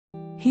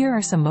Here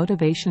are some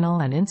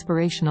motivational and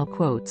inspirational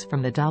quotes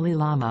from the Dalai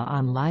Lama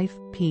on life,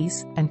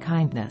 peace, and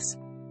kindness.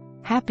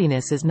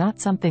 Happiness is not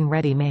something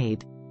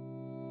ready-made.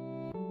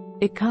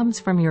 It comes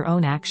from your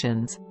own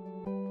actions.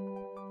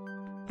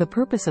 The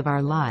purpose of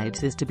our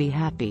lives is to be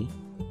happy.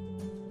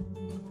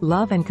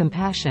 Love and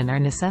compassion are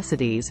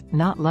necessities,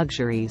 not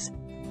luxuries.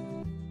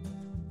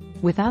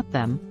 Without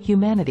them,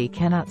 humanity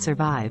cannot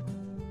survive.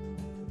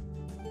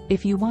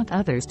 If you want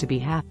others to be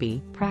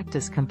happy,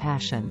 practice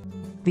compassion.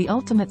 The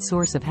ultimate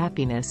source of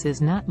happiness is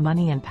not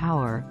money and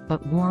power,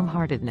 but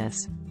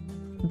warm-heartedness.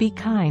 Be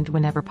kind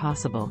whenever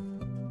possible.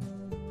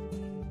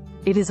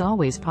 It is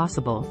always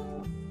possible.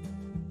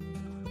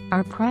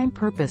 Our prime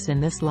purpose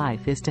in this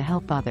life is to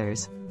help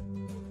others.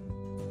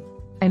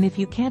 And if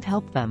you can't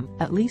help them,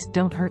 at least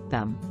don't hurt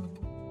them.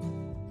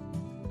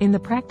 In the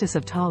practice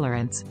of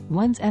tolerance,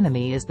 one's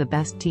enemy is the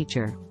best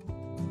teacher.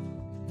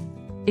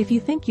 If you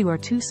think you are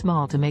too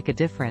small to make a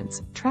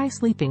difference, try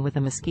sleeping with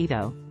a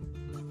mosquito.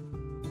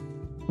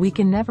 We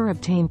can never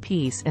obtain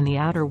peace in the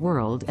outer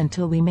world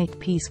until we make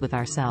peace with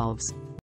ourselves.